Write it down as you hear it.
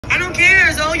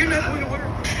you're not going to work.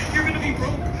 You're going to be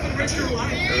broke for the rest of your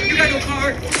life. You got no car.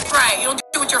 Right. You don't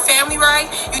do it with your family right.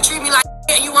 You treat me like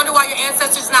and you wonder why your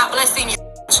ancestors not blessing you.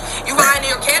 You behind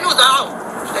your candles out.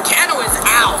 The candle is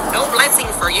out. No blessing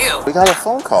for you. We got a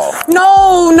phone call.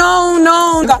 No.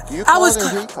 You called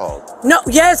and he called. No,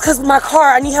 yes, because my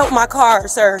car, I need help with my car,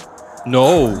 sir.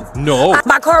 No.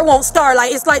 My car won't start.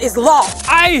 It's locked.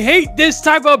 I hate this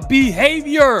type of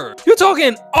behavior. You're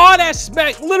talking all that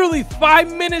smack literally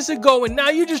 5 minutes ago, and now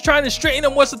you're just trying to straighten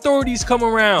them once authorities come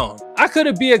around. I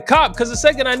couldn't be a cop because the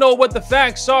second I know what the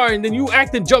facts are and then you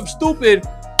act and jump stupid,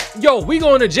 yo, we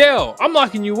going to jail. I'm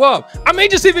locking you up. I may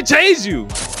just even chase you.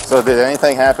 So did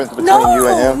anything happen between you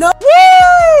and him? No.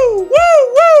 Woo!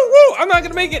 I'm not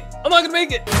gonna make it.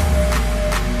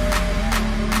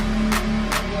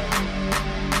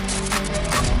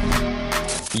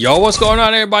 Yo, what's going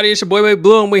on, everybody? It's your boy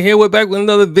Blue, and we're here. We're back with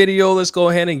another video. Let's go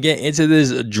ahead and get into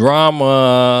this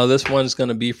drama. This one's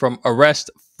gonna be from Arrest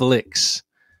Flicks.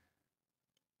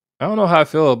 I don't know how I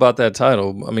feel about that title.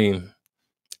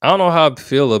 I don't know how I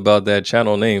feel about that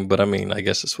channel name, but I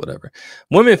guess it's whatever.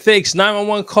 Women fakes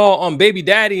 911 call on baby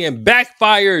daddy and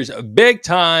backfires big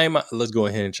time. Let's go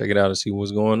ahead and check it out and see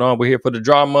what's going on. We're here for the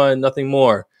drama and nothing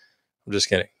more. I'm just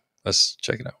kidding. Let's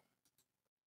check it out.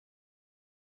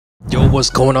 Yo, what's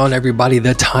going on, everybody?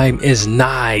 The time is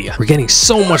nigh. We're getting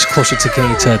so much closer to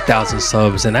getting to 1,000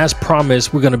 subs, and as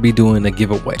promised, we're gonna be doing a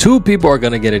giveaway. 2 people are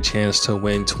gonna get a chance to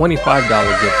win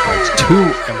 $25 gift cards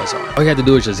to Amazon. All you have to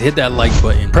do is just hit that like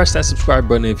button, press that subscribe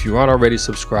button if you aren't already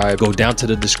subscribed, go down to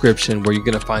the description where you're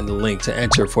gonna find the link to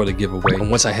enter for the giveaway.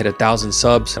 And once I hit 1,000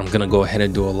 subs, I'm gonna go ahead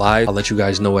and do a live. I'll let you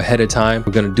guys know ahead of time.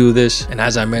 We're gonna do this, and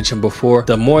as I mentioned before,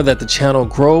 the more that the channel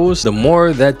grows, the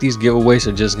more that these giveaways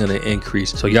are just gonna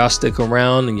increase. So y'all stick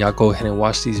around and y'all go ahead and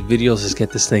watch these videos. Let's get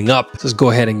this thing up. Let's go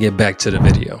ahead and get back to the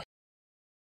video.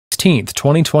 16th,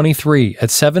 2023 at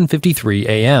 7:53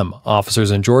 a.m.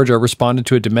 Officers in Georgia responded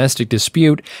to a domestic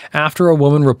dispute after a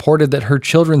woman reported that her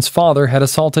children's father had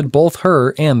assaulted both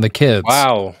her and the kids.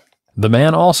 Wow. The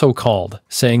man also called,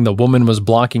 saying the woman was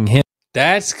blocking him.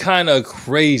 That's kind of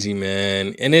crazy,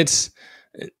 man.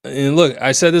 And look,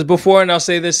 I said this before and I'll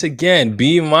say this again.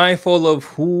 Be mindful of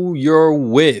who you're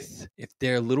with. If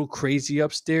they're a little crazy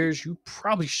upstairs, you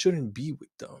probably shouldn't be with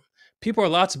them. People are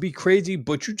allowed to be crazy,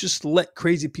 but you just let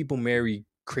crazy people marry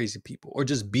crazy people, or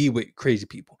just be with crazy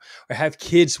people, or have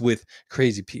kids with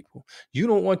crazy people. You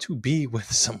don't want to be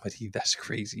with somebody that's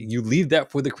crazy. You leave that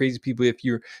for the crazy people if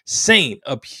you're sane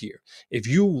up here. If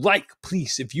you like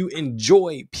peace, if you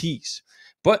enjoy peace.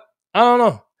 But I don't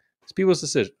know. It's people's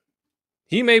decision.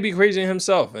 He may be crazy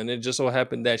himself, and it just so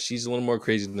happened that she's a little more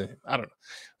crazy than him. I don't know.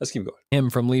 Let's keep going. Him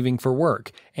from leaving for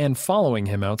work and following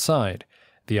him outside.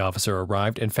 The officer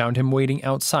arrived and found him waiting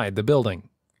outside the building.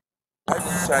 I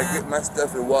just try to get my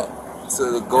stuff and walk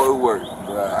to go to work.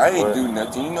 I ain't do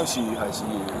nothing. You know how she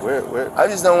is. Where? I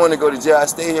just don't want to go to jail. I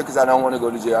stay here because I don't want to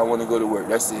go to jail. I want to go to work.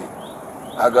 That's it.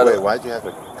 Wait, why'd you have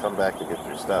to come back to get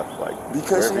your stuff?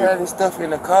 Because she had this stuff in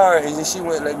the car and then she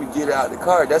wouldn't let me get out of the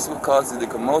car. That's what caused the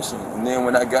commotion. And then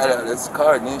when I got out of this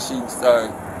car, then she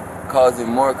started causing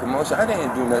more commotion. I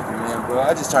didn't do nothing, man, bro.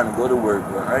 I just trying to go to work,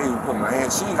 bro. I ain't put my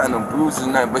hand. She ain't got no bruises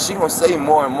or nothing, but she gonna say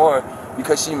more and more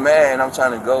because she mad and I'm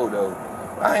trying to go, though.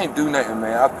 I ain't do nothing,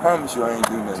 man. I promise you I ain't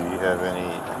do nothing. Do you have any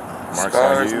marks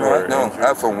scars on you? Or no,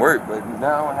 not from work, but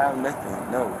now I don't have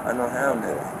nothing. No, I don't have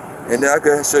nothing. And then I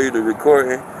can show you the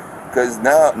recording. Because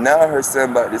now her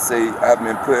son about to say I've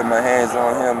been putting my hands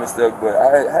on him and stuff, but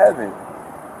I haven't.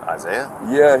 Isaiah?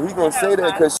 Yeah, he gonna say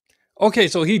that because. Okay,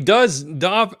 so he does.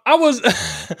 I was,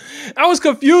 I was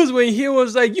confused when he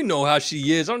was like, "You know how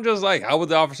she is." I'm just like, "How would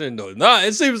the officer know?" Nah,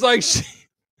 it seems like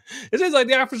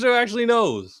the officer actually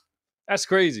knows. That's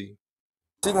crazy.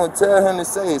 She gonna tell him to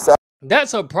say it. So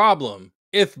that's a problem.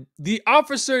 If the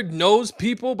officer knows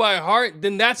people by heart,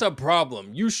 then that's a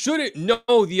problem. You shouldn't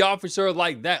know the officer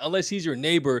like that unless he's your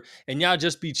neighbor and y'all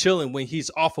just be chilling when he's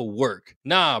off of work.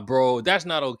 Nah, bro, that's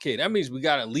not okay. That means we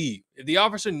gotta leave. If the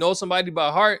officer knows somebody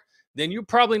by heart, then you're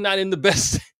probably not in the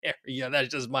best area. That's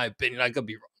just my opinion. I could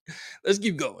be wrong. Let's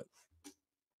keep going.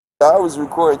 I was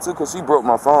recording too because she broke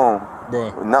my phone.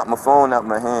 Bro. Knocked my phone out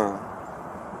my hand.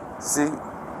 See?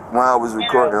 When I was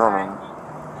recording, hold on.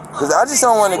 Because I just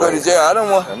don't want to go to jail. I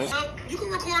don't want. You can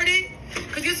record it,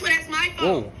 because this one, that's my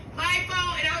phone. Whoa. My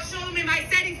phone, and I'll show them in my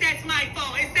settings that's my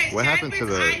phone. It says What happened to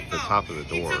the iPhone. top of the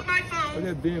door? He took my phone. Oh,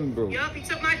 that bin broke. Yup, he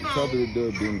took my phone. Top of the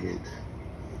door bin broke.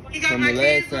 He got From my the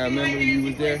kids last time, looking remember like you this, was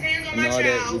he put there his hands on and my all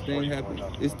that child. the thing happened.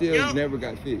 It still never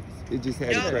got fixed. It just had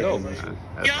a crack in it.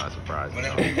 That's not surprising.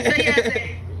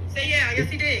 Say yeah, yes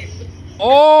he did.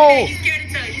 Oh! He's scared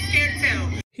to tell. He's scared to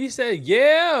tell. He said,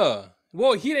 yeah.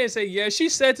 Well, he didn't say yeah. She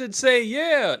said to say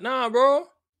yeah. Nah, bro.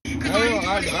 I just want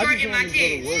to go to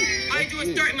work. All you do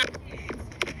is start my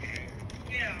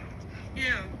Yeah.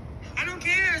 Yeah. I don't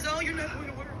care, Zo. You're not going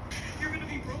to work. You're gonna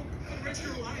be broke for the rest of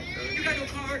your life. You got no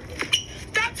car.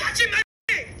 Stop touching my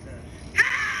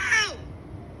Help!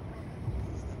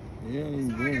 You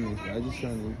ain't doing this. I just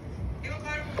trying to. You don't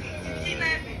car? Keep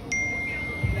laughing.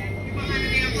 You behind the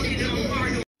damn fucking car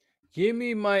door. Give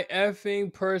me my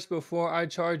effing purse before I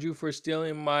charge you for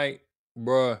stealing my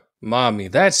bruh. Mommy,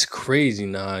 that's crazy.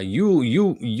 Nah,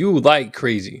 you like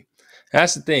crazy.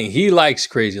 That's the thing. He likes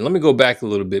crazy. Let me go back a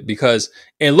little bit because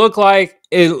it looked like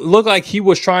he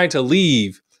was trying to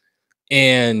leave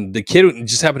and the kid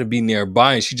just happened to be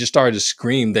nearby and she just started to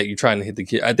scream that you're trying to hit the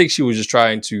kid. I think she was just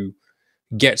trying to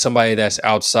get somebody that's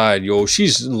outside. Yo,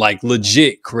 she's like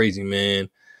legit crazy, man.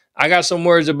 I got some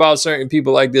words about certain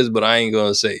people like this, but I ain't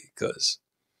gonna say it because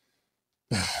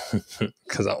I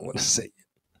don't want to say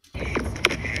it.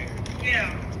 Yeah.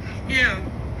 Yeah.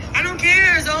 I don't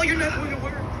care, Zo. You're not Going to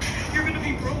work. You're gonna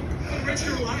be broke for the rest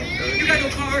of your life. You got no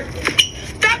car.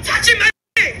 Stop touching my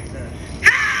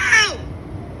Help!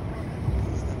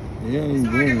 You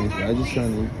ain't doing this. I just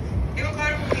trying to. You don't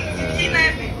car? Keep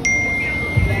laughing. You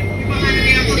behind the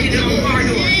damn fucking car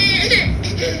door.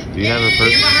 Do you have a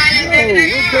purse? You behind that Oh,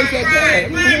 damn what place I got? I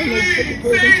don't have no fucking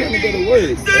purse. I'm trying to go to work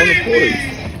on the porch.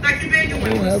 Like the bed you I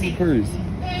don't have a purse.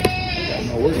 I got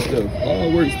my work stuff. All my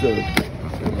work stuff.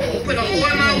 put a hole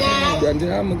in my wall. Then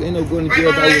I'm gonna end up going to jail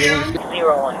if I was on.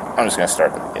 I'm just gonna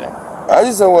start at the beginning. I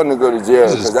just don't want to go to jail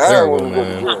This is because I don't want terrible, to go to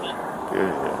man. jail.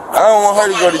 I don't want her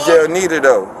to go to jail neither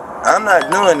though. I'm not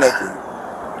doing nothing.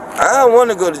 I don't want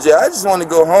to go to jail. I just want to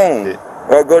go home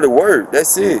or go to work.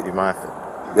 That's it. You mind?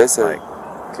 That's it. Like,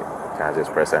 can I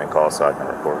just press that and call so I can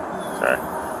record? Sorry.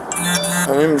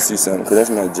 Let me see something, cause that's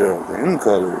my job. Let me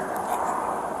call her.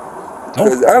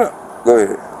 Cause I don't. Go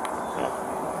ahead.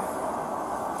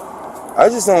 I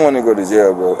just don't want to go to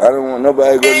jail, bro. I don't want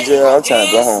nobody to go to jail. I'm trying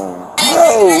to go home.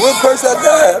 No, what purse I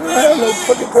got? I don't have no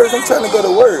fucking purse. I'm trying to go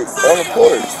to work on the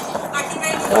porch.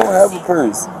 I don't have a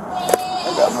purse.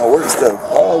 I got my work stuff,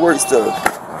 all work stuff.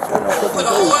 I got no fucking purse.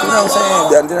 You know what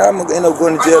I'm saying? Then I'm gonna end up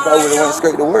going to jail if I would have went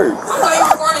straight to work.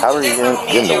 How are you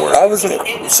getting to work?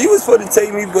 She was supposed to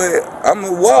take me, but I'm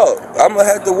gonna walk. I'm gonna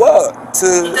have to walk to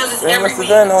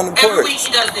Savannah on the Every week porch.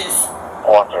 she does this.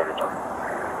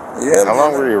 Yeah. How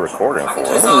long were you recording for?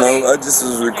 I don't know. I just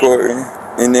was recording,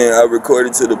 and then I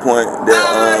recorded to the point that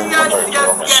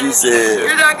she said,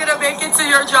 You're not gonna make it to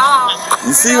your job.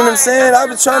 "You see what I'm saying? I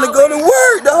was trying to go to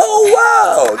work the whole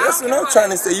while. That's what I'm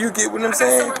trying to say. You get what I'm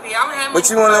saying? But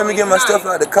you won't let me get my stuff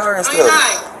out of the car and No, you're stuff."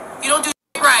 not. You don't do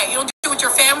right. You don't do with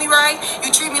your family right.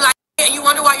 You treat me like and you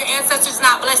wonder why your ancestors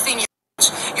not blessing you.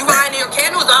 You behind your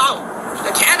candles out.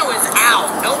 The candle is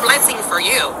out. No blessing for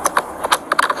you.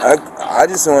 I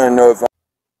just want to know if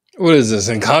What is this,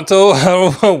 Encanto?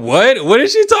 What? What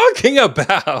is she talking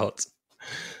about?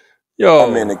 Yo,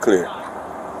 I'm in the clear.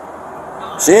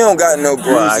 She don't got no Well,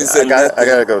 bruises or I nothing.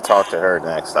 gotta go talk to her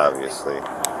next, obviously.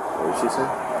 What did she say?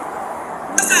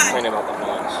 complaining about the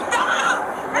noise.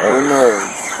 What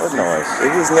noise? What noise? It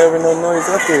was never no noise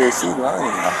up there. She lying.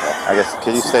 I guess,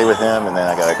 can you stay with him and then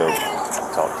I gotta go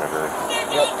talk to her?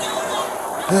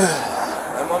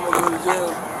 My mama go to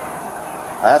jail.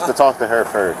 I have to talk to her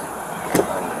first.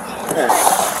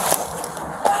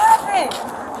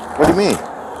 What do you mean?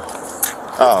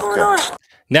 Oh, okay.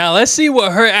 Now let's see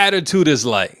what her attitude is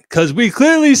like, because we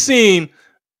clearly seen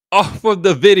off of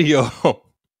the video.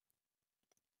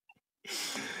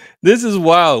 This is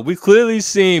wild. We clearly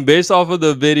seen based off of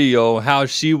the video how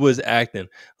she was acting.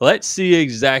 Let's see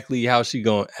exactly how she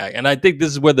gonna act. And I think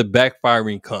this is where the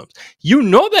backfiring comes. You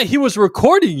know that he was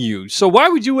recording you, so why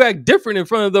would you act different in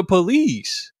front of the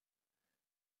police?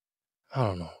 I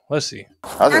don't know. Let's see.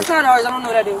 That's not ours. I don't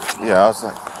know what that is. Yeah, I was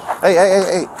like,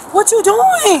 hey. What you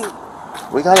doing?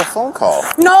 We got a phone call.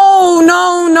 No.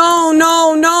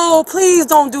 Please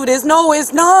don't do this. No,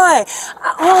 it's not.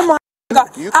 Oh my God.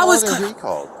 You I called was. and he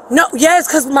called. No, yes,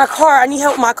 because my car. I need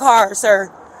help with my car, sir.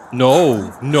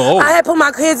 No. I had put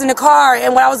my kids in the car,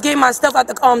 and when I was getting my stuff out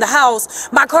the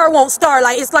house, my car won't start.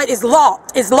 It's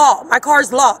locked. It's locked. My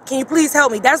car's locked. Can you please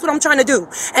help me? That's what I'm trying to do.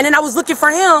 And then I was looking for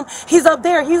him. He's up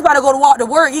there. He's about to go to walk to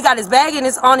work. He got his bag on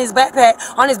his backpack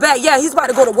on his back. Yeah, he's about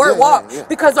to go to work. Yeah.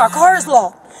 Because our car is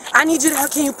locked. I need you to.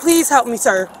 Can you please help me,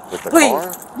 sir? With the Please.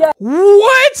 car? Yeah.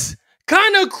 What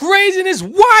kind of craziness?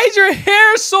 Why is your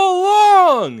hair so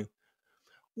long?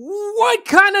 What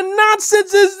kind of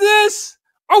nonsense is this?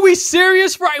 Are we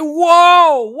serious? Right?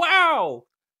 Whoa!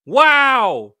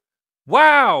 Wow!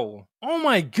 Oh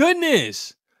my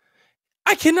goodness!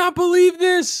 I cannot believe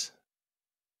this.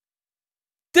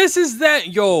 This is that.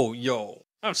 Yo.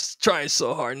 I'm trying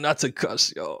so hard not to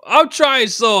cuss, yo. I'm trying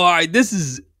so hard. This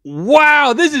is,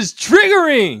 wow, this is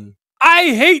triggering. I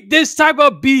hate this type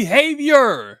of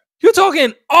behavior. You're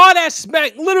talking all that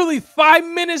smack literally 5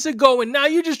 minutes ago, and now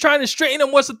you're just trying to straighten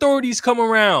them once authorities come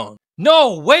around.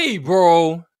 No way,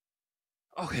 bro.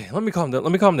 Okay, let me calm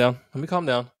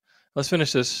down. Let's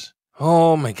finish this.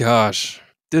 Oh my gosh.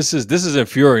 This is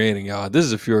infuriating, y'all. This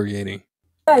is infuriating.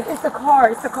 It's the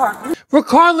car.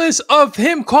 Regardless of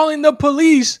him calling the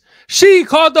police, she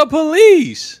called the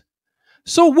police.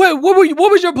 So what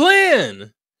was your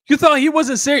plan? You thought he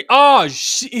wasn't serious? Oh,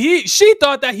 she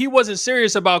thought that he wasn't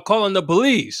serious about calling the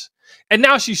police. And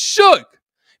now she's shook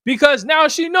because now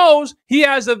she knows he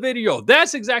has a video.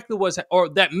 That's exactly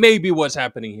that may be what's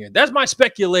happening here. That's my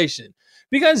speculation.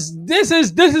 Because this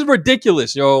is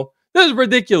ridiculous, yo. This is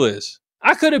ridiculous.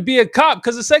 I couldn't be a cop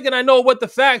because the second I know what the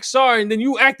facts are and then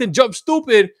you act and jump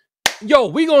stupid, yo,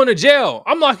 we going to jail.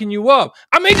 I'm locking you up.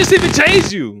 I may just even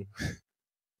chase you.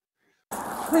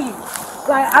 Please.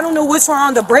 Like, I don't know what's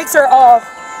wrong. The brakes are off.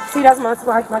 See, that's my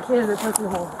kids are taking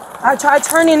home. I tried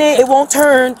turning it won't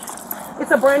turn. It's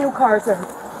a brand new car, sir.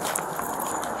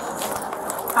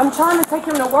 I'm trying to take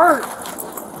him to work.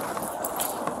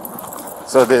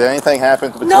 So did anything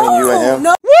happen between you and him?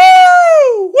 No. Woo!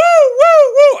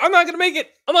 I'm not gonna make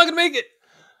it. I'm not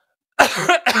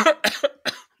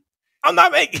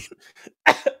making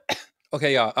it.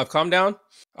 Okay, y'all. I've calmed down.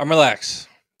 I'm relaxed.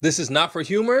 This is not for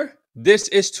humor. This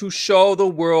is to show the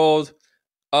world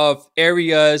of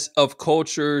areas, of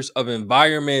cultures, of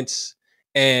environments,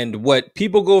 and what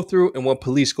people go through and what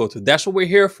police go through. That's what we're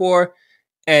here for.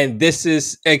 And this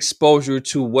is exposure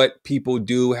to what people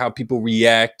do, how people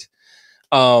react.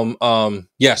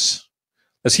 Yes.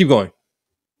 Let's keep going.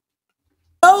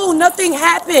 No, nothing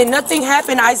happened.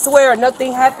 I swear,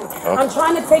 nothing happened. Okay. I'm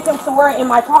trying to take him somewhere in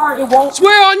my car. It won't.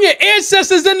 Swear on your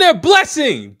ancestors and their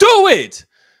blessing. Do it.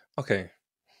 Okay.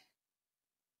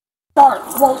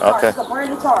 Won't start. Okay. It's a brand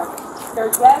new car.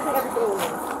 There's gas and everything in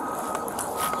it.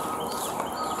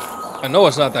 I know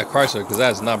it's not that Chrysler because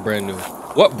that's not brand new.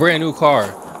 What brand new car?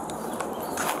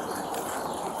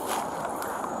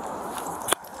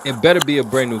 It better be a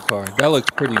brand new car. That looks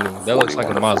pretty new. That looks like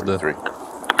a Mazda.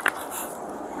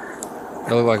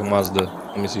 That looks like a Mazda.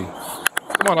 Let me see.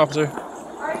 Come on, officer.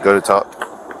 Go to top.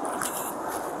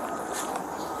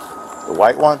 The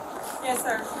white one? Yes,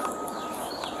 sir.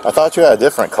 I thought you had a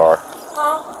different car.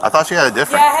 Huh? I thought you had a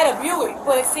different. Yeah, I had a Buick,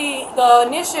 but see, the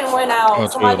ignition went out, Oh,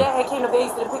 so my dad had came to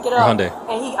base to pick it up, Hyundai.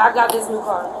 and I got this new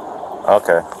car.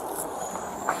 Okay.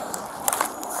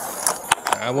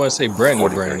 I want to say brand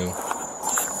new.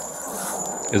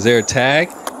 Is there a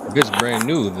tag? If it's brand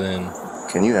new, then.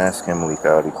 Can you ask him a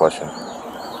legality question?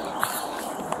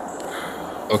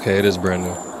 Okay, it is brand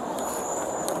new.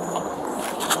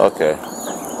 Okay.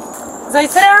 Say,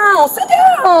 sit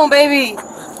down, baby.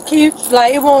 Can you,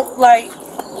 like, it won't, like,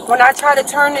 when I try to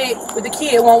turn it with the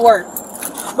key, it won't work.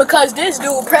 Because this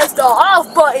dude pressed the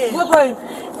off button. What button?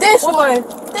 This what one.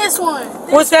 Button? This one.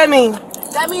 What's that mean?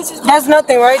 That means it's That's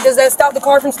nothing, right? Does that stop the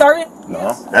car from starting?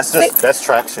 No, that's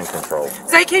traction control.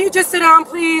 Say, can you just sit down,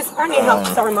 please? I need help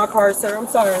starting my car, sir. I'm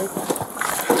sorry.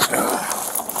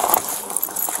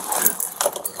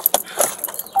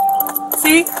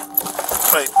 See?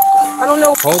 Wait. I don't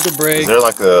know. Hold the brake. Is there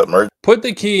like a emergency Put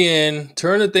the key in,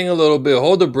 turn the thing a little bit,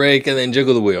 hold the brake, and then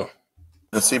jiggle the wheel.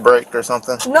 brake or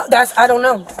something? No, I don't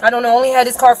know. I only had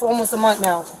this car for almost a month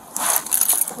now.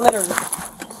 Literally.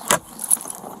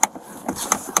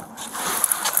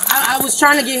 I was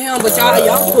trying to get him, but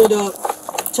y'all pulled up.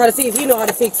 Try to see if he know how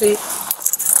to fix it.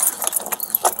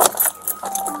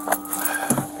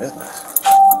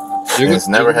 It's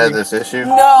never had this issue?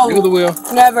 No. Jiggle the wheel.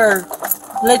 Never.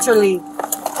 Literally.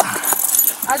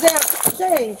 I said,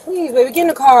 hey, please, baby, get in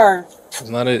the car. It's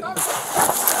not it. I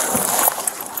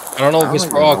don't know if it's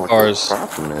for all cars. I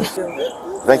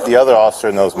think the other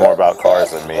officer knows more about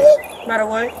cars than me. Matter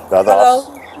what? The other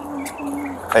officer.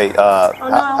 Hey,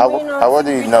 how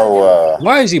do you know?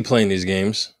 Why is he playing these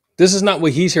games? This is not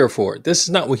what he's here for.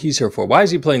 Why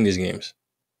is he playing these games?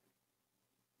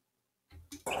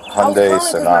 Hyundai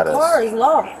Sonatas. My car is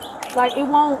locked. Like, it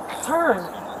won't turn.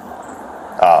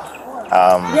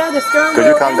 Yeah, the steering could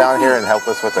you come down here and help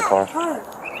us with the car?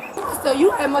 So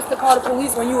you must have called the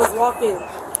police when you was walking.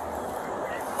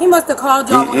 He must have called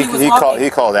y'all when he was walking. He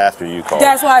called after you called.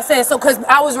 That's why I said so, because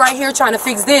I was right here trying to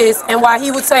fix this, and while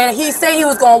he was saying he said he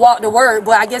was gonna walk to work,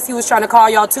 but I guess he was trying to call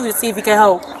y'all too to see if he could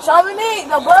help. Dominique,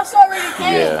 the bus already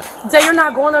came. Yeah. So you're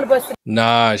not going on the bus?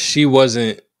 Nah, she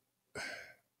wasn't.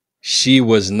 She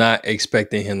was not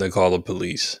expecting him to call the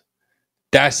police.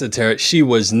 That's the terror. She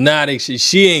was not.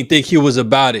 She ain't think he was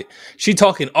about it. She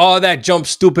talking all that jump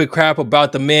stupid crap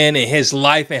about the man and his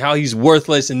life and how he's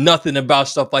worthless and nothing about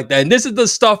stuff like that. And this is the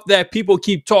stuff that people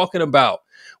keep talking about.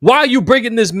 Why are you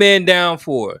bringing this man down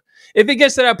for? If it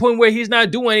gets to that point where he's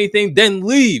not doing anything, then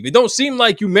leave. It don't seem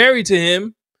like you married to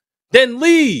him. Then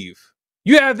leave.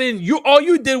 All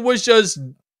you did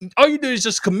is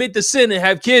just commit the sin and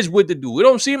have kids with the dude. It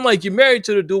don't seem like you're married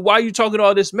to the dude. Why are you talking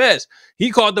all this mess? He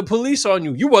called the police on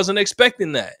you. You wasn't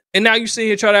expecting that. And now you sit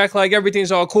here trying to act like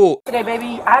everything's all cool. Today,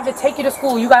 baby, I have to take you to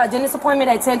school. You got a dentist appointment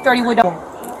at 10:30 with them.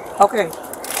 Okay.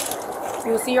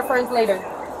 You'll see your friends later.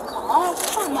 Come on.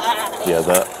 Yeah,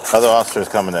 the other officer's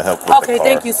coming to help with Okay, the car.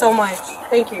 thank you so much.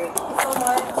 Thank you. Of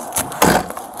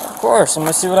course, I'm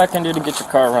gonna see what I can do to get your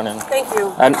car running. Thank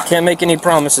you. I can't make any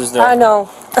promises though. I know.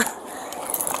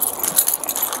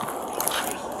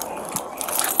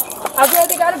 I said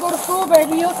they gotta go to school,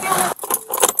 baby. You'll see them.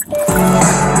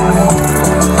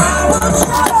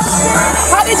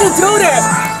 How did you do that?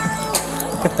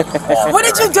 What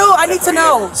did you do? I need to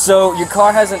know. So your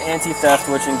car has an anti-theft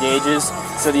which engages.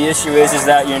 So the issue is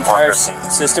that your entire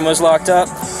system was locked up.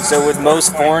 So with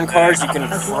most foreign cars, you can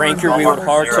crank your wheel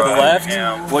hard to the left,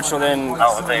 which will then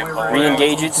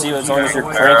re-engage it. So as long as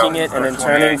you're cranking it and then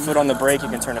turning foot on the brake, you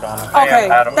can turn it on. Okay,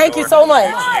 thank you so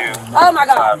much. Oh my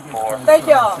God. Thank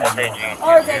y'all.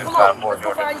 All right, come on.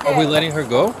 Are we letting her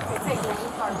go?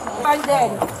 Find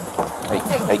daddy.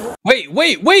 Wait.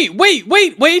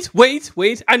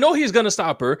 I know he's gonna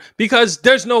stop her because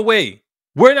there's no way.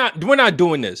 We're not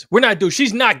doing this.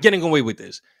 She's not getting away with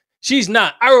this. She's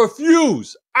not. I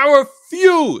refuse.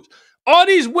 All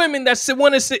these women that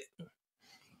want to sit.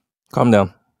 Calm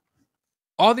down.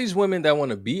 All these women that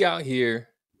want to be out here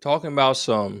talking about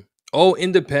some,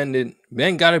 independent,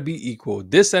 men gotta be equal,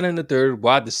 this, that, and the third,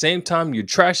 while at the same time you're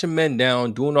trashing men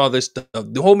down, doing all this stuff.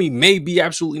 The homie may be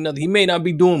absolutely nothing. He may not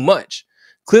be doing much.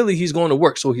 Clearly he's going to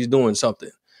work, so he's doing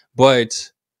something.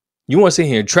 But you want to sit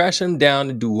here and trash him down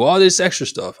and do all this extra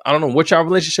stuff. I don't know what your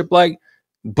relationship like,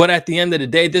 but at the end of the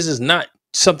day, this is not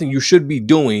something you should be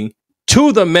doing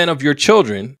to the men of your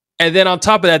children. And then on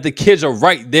top of that, the kids are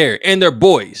right there and they're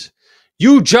boys.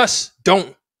 You just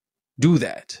don't do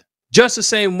that. Just the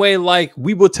same way, like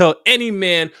we will tell any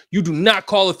man, you do not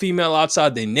call a female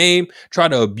outside their name, try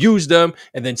to abuse them,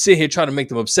 and then sit here trying to make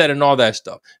them upset and all that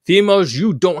stuff. Females,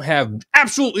 you don't have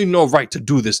absolutely no right to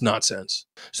do this nonsense.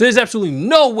 So there's absolutely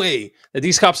no way that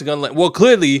these cops are going to let, well,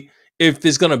 clearly, if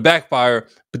it's going to backfire,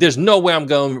 but there's no way I'm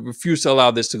going to refuse to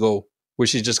allow this to go where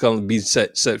she's just going to be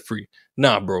set free.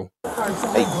 Nah, bro.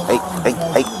 Hey.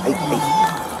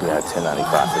 You got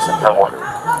 10.95% water.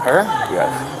 Her?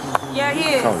 Yes. Yeah,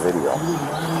 he is. On video.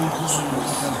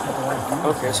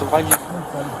 Okay, so why'd you...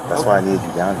 That's why I needed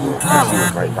you down here. She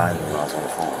was right behind me when I was on the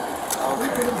phone.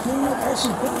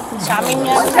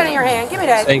 Put that in your hand. Give me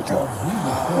that. Thank you.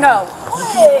 No.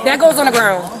 That goes on the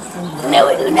ground. No,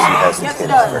 we do not. Yes, it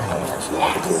does.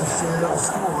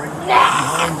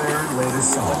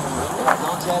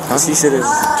 She should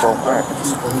have told her.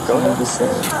 Go ahead.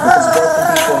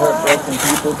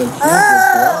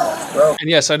 And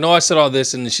yes, I know I said all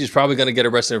this, and she's probably going to get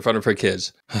arrested in front of her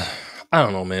kids. I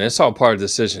don't know, man. It's all part of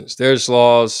decisions. There's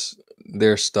laws,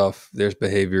 there's stuff, there's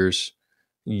behaviors.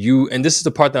 And this is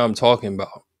the part that I'm talking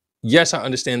about. Yes, I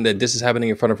understand that this is happening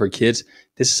in front of her kids.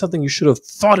 This is something you should have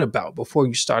thought about before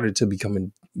you decided to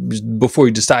become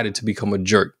a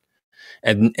jerk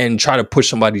and try to push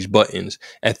somebody's buttons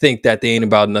and think that they ain't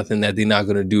about nothing, that they're not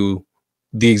going to do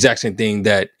the exact same thing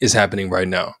that is happening right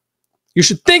now. You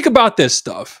should think about this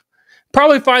stuff.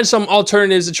 Probably find some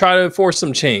alternatives to try to force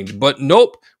some change. But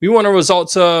nope, we want to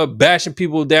result to bashing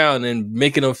people down and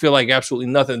making them feel like absolutely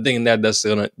nothing, thinking that that's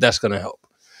gonna help.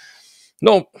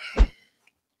 Nope.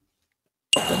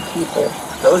 People.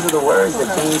 Those are the words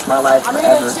that changed my life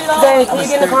forever. Dave, can you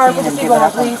get in the car and put the seatbelt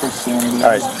on, please? All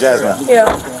right, Jasmine. Yeah.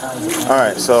 All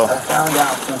right, so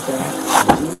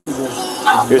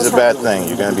here's a bad thing.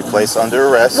 You're going to be placed under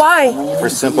arrest. Why? For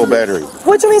simple battery.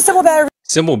 What do you mean simple battery?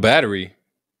 Simple battery?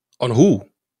 On who?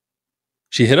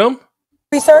 She hit him?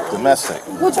 Sir? Domestic.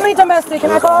 What you mean domestic?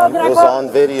 Can I call? It was on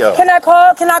video. Can I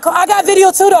call? I got video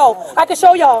too, though. I can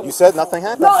show y'all. You said nothing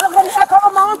happened? No, I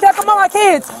call my mom. Can I call my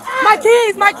kids? My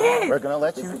kids. We're going to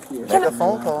let you make a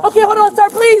phone call. Okay, hold on, sir.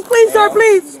 Please, sir,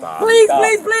 please. Please.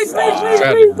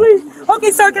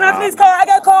 Okay, sir, can I please call? I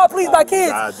got to call, please, my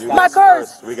kids. My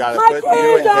cars. We got to my put you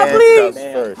in handcuffs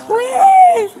first.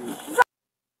 Please.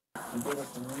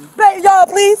 Please, y'all,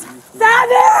 please.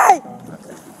 Sandy!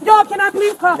 Y'all, can I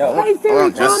please call? Hey,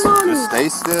 Siri, Just mommy. stay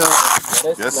still.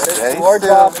 Just stay Our still.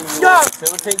 job is Y'all,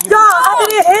 facilitate you. I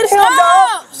didn't hit him,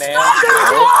 y'all. Ma'am.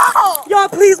 Y'all,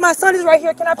 please, my son is right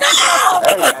here. Can I please get my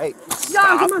phone? Hey,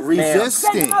 Y'all, stop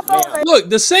resisting. my phone. Look,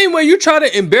 the same way you try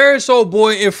to embarrass old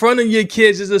boy in front of your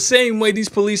kids is the same way these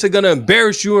police are gonna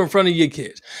embarrass you in front of your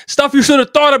kids. Stuff you should have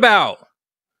thought about.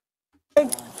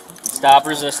 Stop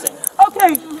resisting.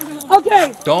 Okay.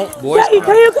 Don't, boys. Jackie,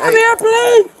 can you come here,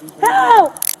 please?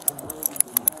 Help!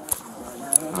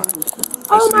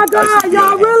 Oh my God,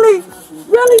 y'all, really, y'all,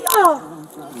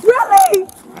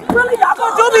 really, y'all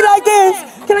gonna do me like this?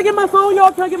 Can I get my phone,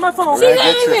 y'all? Can I get my phone? Can I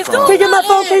get your phone? Can I get my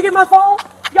phone? Can you get my phone?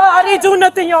 Y'all, I didn't do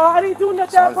nothing, y'all. I didn't do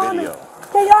nothing. I promise.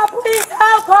 Can y'all please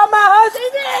help? Call my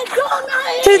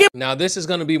husband. Can you get Now, this is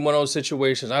gonna be one of those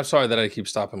situations. I'm sorry that I keep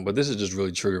stopping, but this is just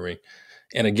really triggering.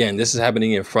 And again, this is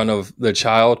happening in front of the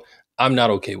child. I'm not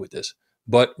okay with this.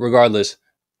 But regardless,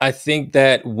 I think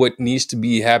that what needs to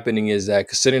be happening is that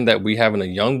considering that we having a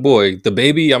young boy, the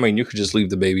baby, I mean, you could just leave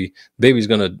the baby. Baby's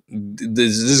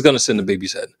this is gonna sit in the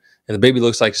baby's head. And the baby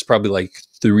looks like it's probably like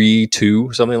 3,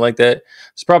 2, something like that.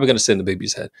 It's probably gonna sit in the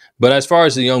baby's head. But as far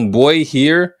as the young boy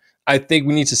here, I think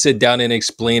we need to sit down and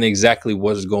explain exactly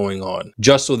what's going on,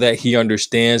 just so that he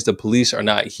understands the police are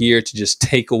not here to just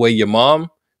take away your mom,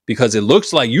 because it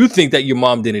looks like you think that your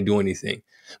mom didn't do anything.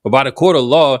 But by the court of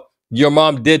law, your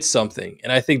mom did something.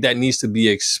 And I think that needs to be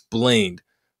explained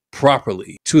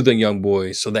properly to the young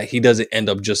boy so that he doesn't end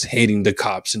up just hating the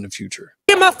cops in the future.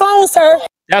 my phone, sir?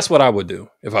 That's what I would do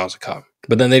if I was a cop.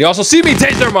 But then they'd also see me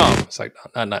tase their mom. It's like,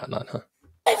 no. My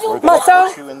son?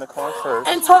 Put you in the car first.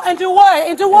 And do what?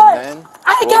 And then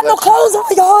I ain't got no clothes on,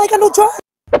 y'all. I ain't got no drawers.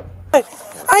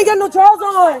 I ain't got no drawers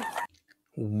on.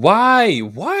 Why?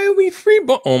 Why are we free?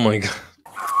 Oh my God.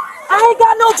 I ain't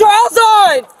got no drawers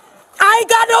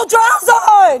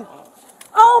on.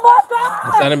 Oh my God.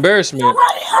 It's that embarrassment. What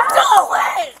are you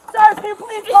doing? Sir, can you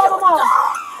please call my mom?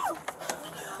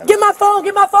 Get my phone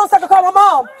so I can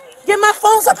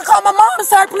call my mom.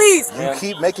 Sir, please. You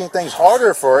keep making things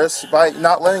harder for us by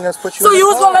not letting us put you in the car. So you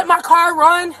was gonna let my car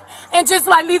run and just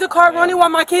like leave the car running while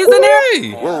my kids in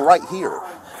there? We're right here.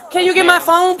 Can you get my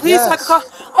phone, please, so I can Yes. call?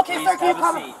 Okay, sir, can you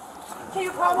call me? Can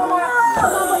you call my mom?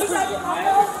 He gotta get my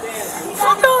phone.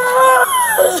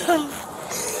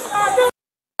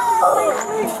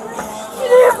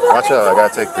 Watch out, I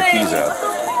gotta take the keys out.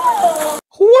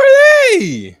 Who are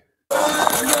they?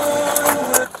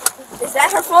 Is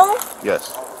that her phone?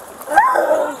 Yes.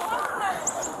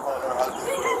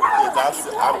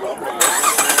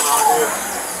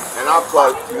 And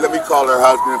let me call her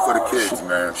husband for the kids,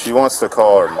 man. She wants to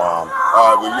call her mom.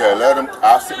 All right, well, yeah,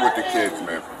 I'll sit with the kids,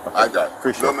 man. I got it.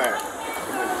 Appreciate it. Man.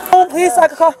 Phone, please, so I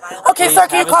can call. Okay, Please, sir,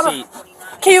 can you call me?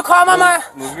 Can you call my mom?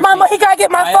 Move your Mama, feet. he gotta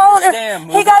get my I phone.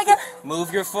 understand. He gotta get.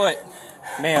 Move your foot.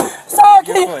 Ma'am. Sir,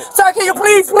 can you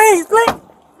please?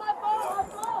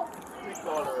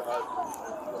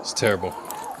 It's terrible.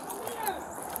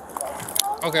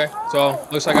 Okay, so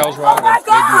looks like I was wrong. Oh my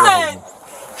God!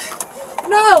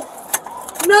 No,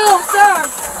 sir,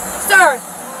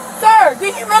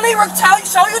 did he really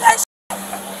show you that?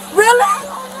 Really?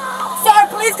 Sir,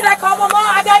 please, can I call my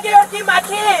mom? I gotta get her to see my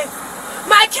kids.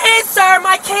 My kids, sir,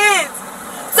 my kids.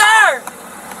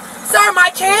 Sir, my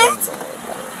kids.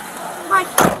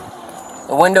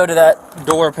 The window to that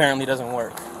door apparently doesn't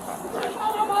work.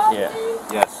 Yeah.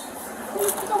 Yes.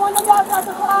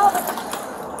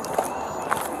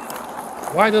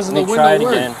 Why doesn't the Let me window try it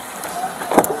work? again.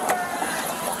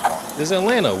 This is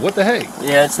Atlanta. What the heck?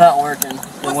 Yeah, it's not working.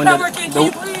 What's not working? Can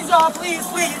you please, y'all, please.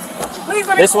 Please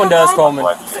let me This one call does, my Coleman.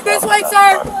 mom. This way,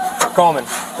 sir. Coleman,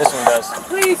 this one does.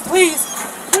 Please.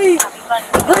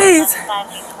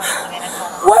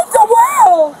 What the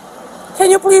world?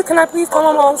 Can I please call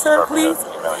my mom, sir, please?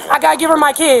 I gotta give her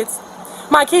my kids.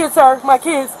 My kids, sir, my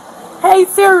kids. Hey,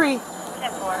 Siri.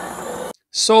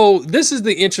 So this is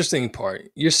the interesting part.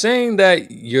 You're saying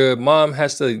that your mom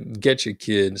has to get your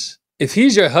kids. If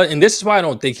he's your husband, and this is why I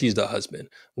don't think he's the husband.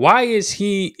 Why is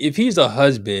he, if he's the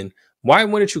husband, why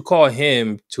wouldn't you call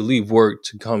him to leave work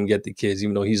to come get the kids,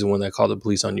 even though he's the one that called the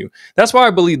police on you? That's why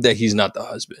I believe that he's not the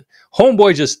husband.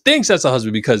 Homeboy just thinks that's a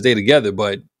husband because they're together,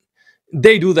 but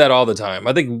they do that all the time.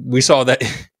 I think we saw that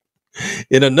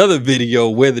in another video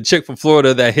where the chick from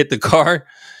Florida that hit the car,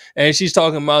 and she's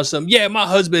talking about my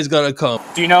husband's gonna come.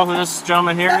 Do you know who this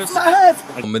gentleman here is?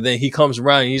 And then he comes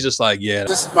around and he's just like, yeah.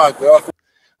 This is my girlfriend.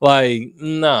 Like,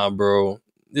 nah, bro.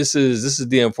 This is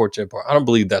the unfortunate part. I don't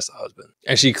believe that's the husband.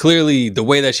 And she clearly, the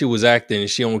way that she was acting,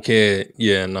 she don't care.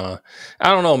 Yeah, nah.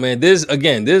 I don't know, man. This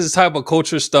is type of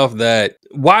culture stuff that,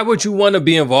 why would you want to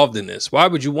be involved in this? Why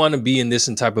would you want to be in this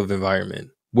type of environment?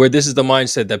 where this is the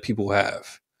mindset that people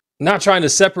have. Not trying to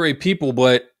separate people,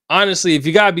 but honestly, if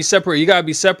you gotta be separated, you gotta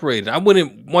be separated. I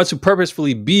wouldn't want to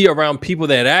purposefully be around people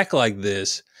that act like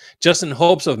this just in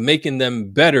hopes of making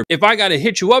them better. If I gotta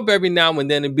hit you up every now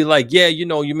and then and be like, yeah, you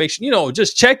know, you make sure, you know,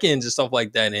 just check-ins and stuff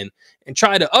like that and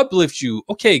try to uplift you.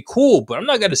 Okay, cool. But I'm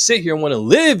not gonna sit here and want to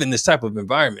live in this type of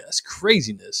environment. That's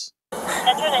craziness.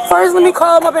 First, let me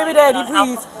call my baby daddy,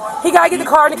 please. He gotta get the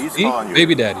car. He's calling you.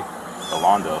 Baby daddy.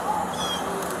 Alondo.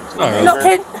 Right. No,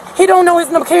 he don't know his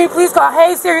number. Can you please call?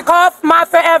 Hey Siri, call my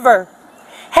forever.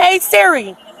 Hey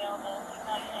Siri,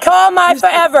 call my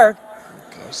forever.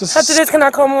 After this, can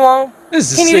I call my mom?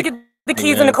 He need to get the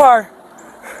keys in the car.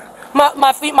 My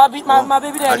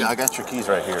baby daddy. I got your keys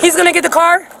right here. He's gonna get the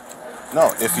car?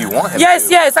 No, if you want him to.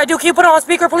 Yes, I do. Can you put it on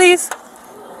speaker, please?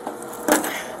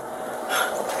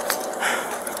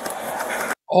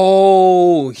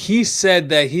 Oh, he said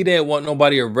that he didn't want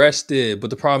nobody arrested, but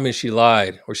the problem is she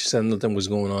lied, or she said nothing was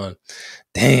going on.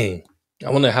 Dang.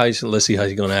 I wonder how let's see how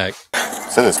he's gonna act. It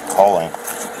says it's calling.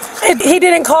 He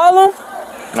didn't call him?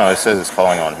 No, it says it's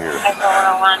calling on here.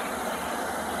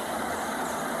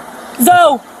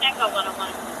 Zoe.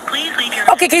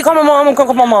 Okay, can you call my mom? I'm gonna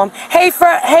call my mom. Hey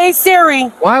Siri.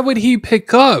 Why would he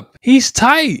pick up? He's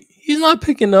tight. He's not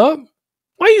picking up.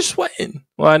 Why are you sweating?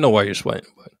 Well, I know why you're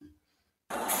sweating, but.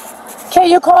 Can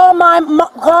you call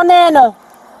call Nana?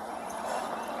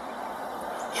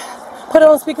 Put it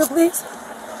on speaker, please.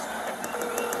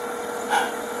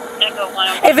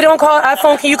 If you don't call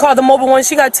iPhone, can you call the mobile one?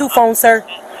 She got 2 phones, sir.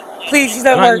 Please, she's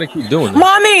at work. I'm gonna keep doing this.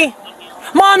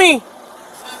 Mommy,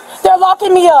 they're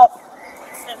locking me up.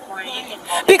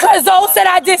 Because Zoe said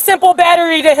I did simple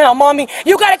battery to him, Mommy.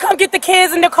 You gotta come get the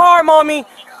kids in the car, Mommy.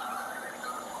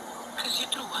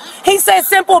 He said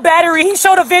simple battery. He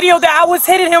showed a video that I was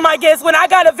hitting him, I guess, when I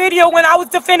got a video when I was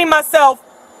defending myself.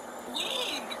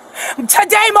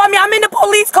 Today, Mommy, I'm in the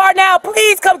police car now.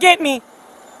 Please come get me.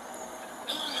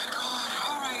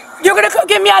 You're gonna come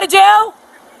get me out of jail?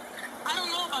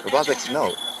 What about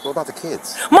the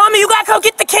kids? Mommy, you gotta come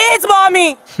get the kids,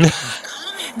 Mommy.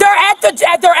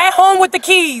 They're at home with the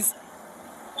keys.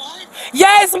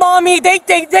 Yes, Mommy. They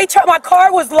tried. My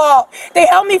car was locked. They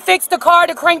helped me fix the car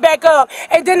to crank back up,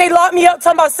 and then they locked me up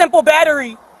talking about simple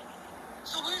battery.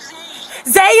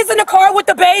 Zay is in the car with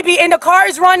the baby, and the car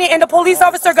is running, and the police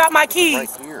officer got my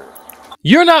keys. Right here.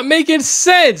 You're not making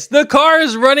sense. The car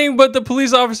is running, but the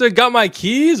police officer got my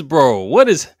keys, bro. What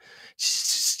is?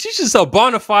 She's just a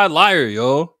bona fide liar,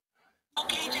 yo.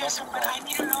 Okay, Jessica, but I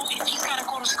need to know if he's gotta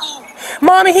go to school.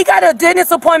 Mommy, he got a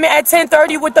dentist appointment at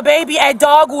 10:30 with the baby at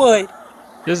Dogwood.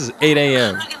 This is 8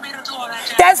 a.m.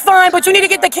 That's fine, but you need to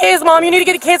get the kids, Mom. You need to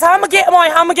get the kids. How am I get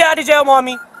out of jail,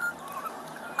 Mommy? How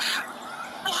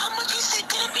much is it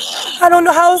gonna be? I don't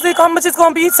know how much it's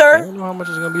gonna be, I sir. don't know how much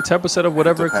it's gonna be. 10% of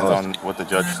whatever it Depends costs. on what the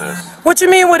judge says. What you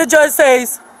mean what the judge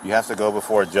says? You have to go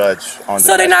before a judge on.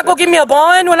 So they're not gonna give me a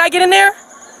bond when I get in there?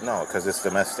 No, because it's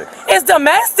domestic. It's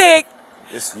domestic.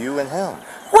 It's you and him.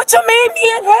 What you mean,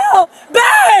 me and him?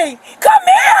 Babe, come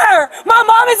here. My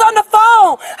mom is on the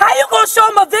phone. How you gonna show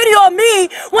him a video of me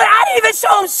when I didn't even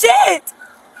show him shit?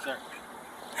 Sure.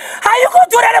 How you gonna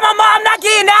do that to my mom? I'm not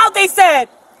getting out, they said.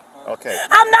 Okay.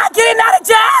 I'm not getting out of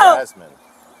jail. Jasmine.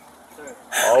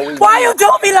 Why you do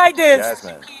me like this?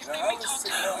 Jasmine.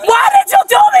 Why did you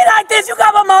do me like this? You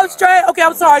got my mouth straight. Okay,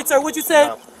 I'm sorry, sir. What you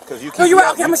said? Because you keep. No, you're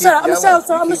right. Okay, I'm gonna shut up. I'm gonna shut up,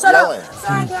 sir. I'm gonna shut up. Yelling.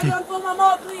 Sorry, can I get on the phone with my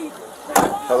mom, please?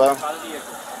 Hello.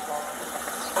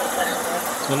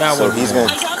 So now So he's gonna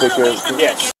take care of.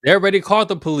 Yes. They already called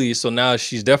the police, so now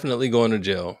she's definitely going to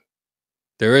jail.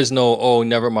 There is no, oh,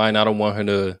 never mind, I don't want her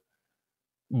to.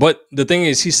 But the thing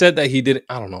is, he said that he didn't.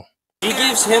 I don't know. He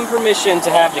gives him permission to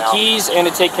have the keys and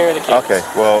to take care of the kids. Okay.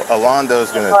 Well,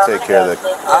 Alondo's gonna take care of the.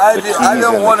 I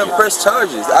don't want to press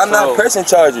charges. I'm not pressing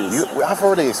charges. I've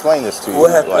already explained this to you.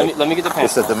 What happened? Like, Let me get the pen.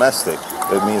 it's a domestic.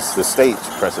 It means the state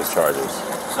presses charges.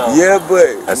 So, Yeah,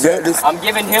 but That's it. I'm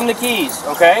giving him the keys,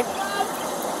 okay?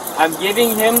 I'm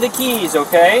giving him the keys,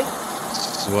 okay?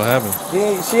 This is what happened.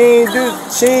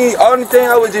 Only thing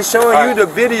I was just showing you the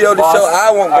video to show I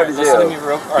won't go to Listen to me jail.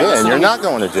 real Yeah, and you're not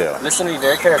going to jail. Listen to me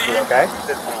very carefully, okay?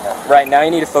 Right now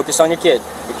you need to focus on your kid.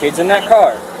 The kid's in that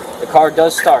car. The car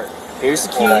does start. Here's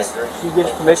the keys. He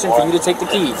gives permission for you to take the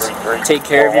keys. Take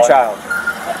care of your child.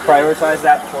 Prioritize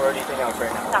that before anything else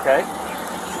right now, okay?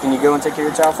 Can you go and take care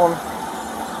of your child for me?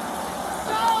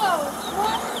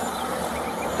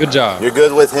 Good job. You're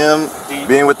good with him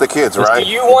being with the kids, right? Do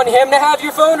you want him to have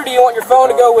your phone or do you want your phone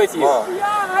to go with you?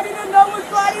 Yeah, I didn't know his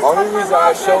body. Only reason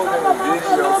I showed him the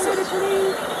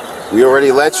video. We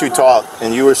already let you talk,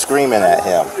 and you were screaming at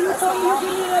him.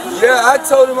 Yeah, I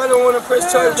told him I don't want to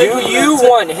press charges. Do you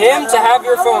want him to have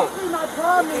your phone?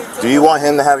 Do you want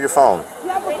him to have your phone?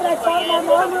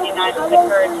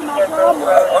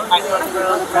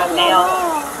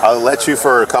 I'll let you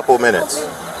for a couple minutes.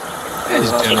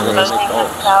 He's generous.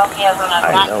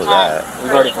 I know that.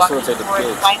 We've already facilitated the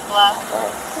kids.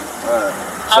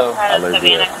 So, I live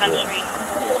here.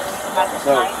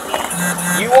 so,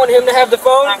 you want him to have the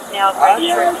phone?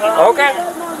 Okay.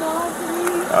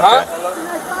 Okay.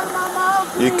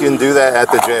 You can do that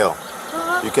at the jail.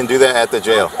 You can do that at the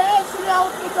jail.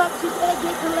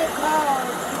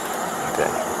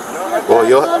 Okay. Well,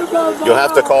 you'll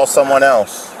have to call someone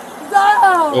else.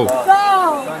 Oh.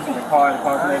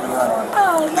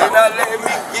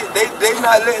 They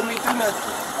not letting me do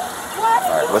nothing.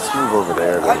 Alright, let's move over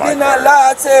there. I did not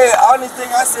lie. I said, only thing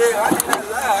I said, I did not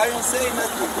lie. I didn't say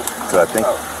nothing. Because I think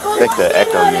the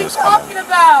echo unit is coming.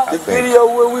 The video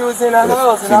when we was in the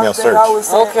house. And female search. I was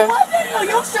saying, okay.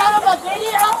 You shot up a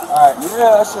video? Alright,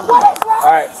 yeah, I should.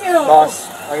 Alright, boss.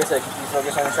 Like I said, can you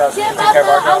focus on the trial? Get my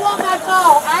phone. I want my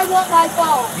phone. I want my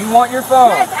phone. You want your phone?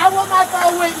 Yes, I want my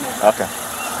phone with me. Okay.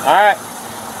 Alright.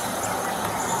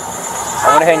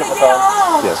 I'm gonna hang up the phone.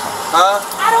 Yes.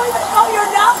 I don't even know your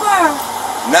number.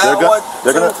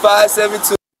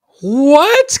 912-572.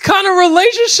 What kind of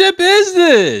relationship is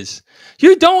this?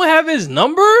 You don't have his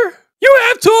number? You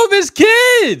have 2 of his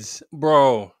kids,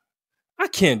 bro. I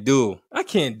can't deal.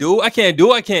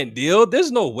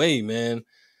 There's no way, man.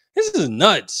 This is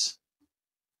nuts.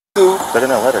 They're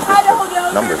gonna let her get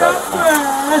the numbers out.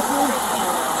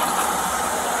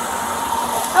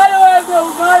 I don't have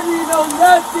no money, no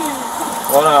nothing.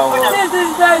 Hold on. This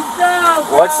is my job.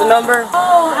 What's the number?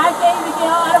 Oh, I can't even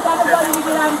get home. I don't got the money to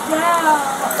get out of jail.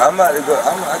 I'm about to go. I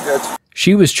got you.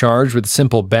 She was charged with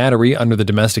simple battery under the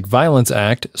Domestic Violence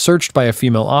Act, searched by a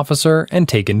female officer, and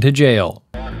taken to jail.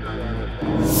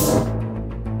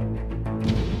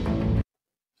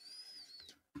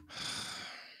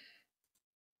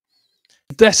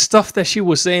 That stuff that she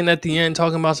was saying at the end,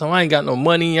 talking about something, I ain't got no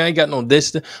money, I ain't got no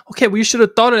this. Okay, well, you should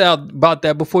have thought about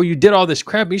that before you did all this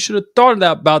crap. You should have thought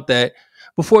about that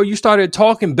before you started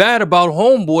talking bad about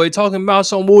homeboy, talking about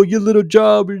some, well, your little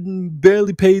job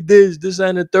barely paid this,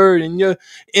 and the third, and your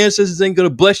ancestors ain't gonna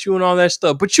bless you and all that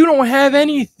stuff. But you don't have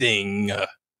anything.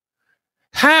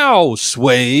 How,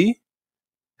 Sway?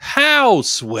 How,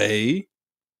 Sway?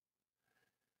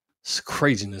 It's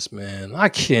craziness, man. I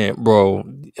can't, bro.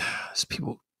 These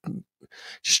people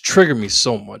just trigger me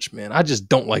so much, man. I just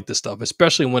don't like this stuff,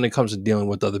 especially when it comes to dealing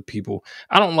with other people.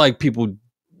 I don't like people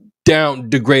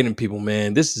degrading people,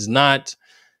 man. This is not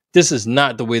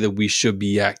the way that we should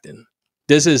be acting.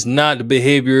 This is not the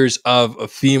behaviors of a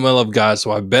female of God.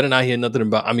 So I better not hear nothing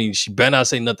about, she better not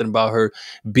say nothing about her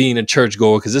being a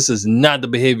churchgoer, because this is not the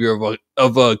behavior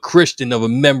of a Christian, of a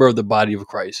member of the body of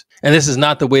Christ. And this is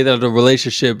not the way that a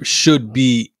relationship should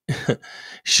be,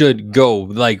 should go.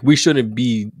 Like, we shouldn't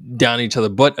be down each other.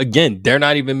 But again, they're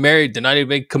not even married. They're not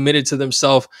even committed to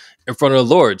themselves in front of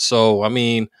the Lord. So,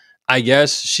 I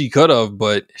guess she could have,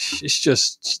 but it's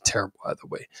just terrible either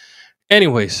way.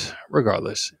 Anyways,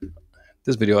 regardless,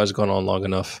 this video has gone on long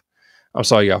enough. I'm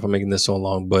sorry, y'all, for making this so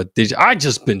long, but I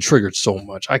just been triggered so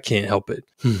much. I can't help it.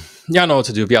 Y'all know what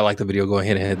to do. If y'all like the video, go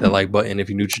ahead and hit that like button. If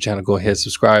you're new to the channel, go ahead and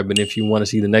subscribe. And if you want to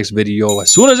see the next video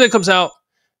as soon as it comes out,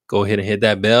 go ahead and hit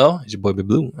that bell. It's your boy, Big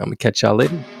Blue. I'm going to catch y'all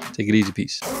later. Take it easy.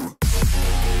 Peace.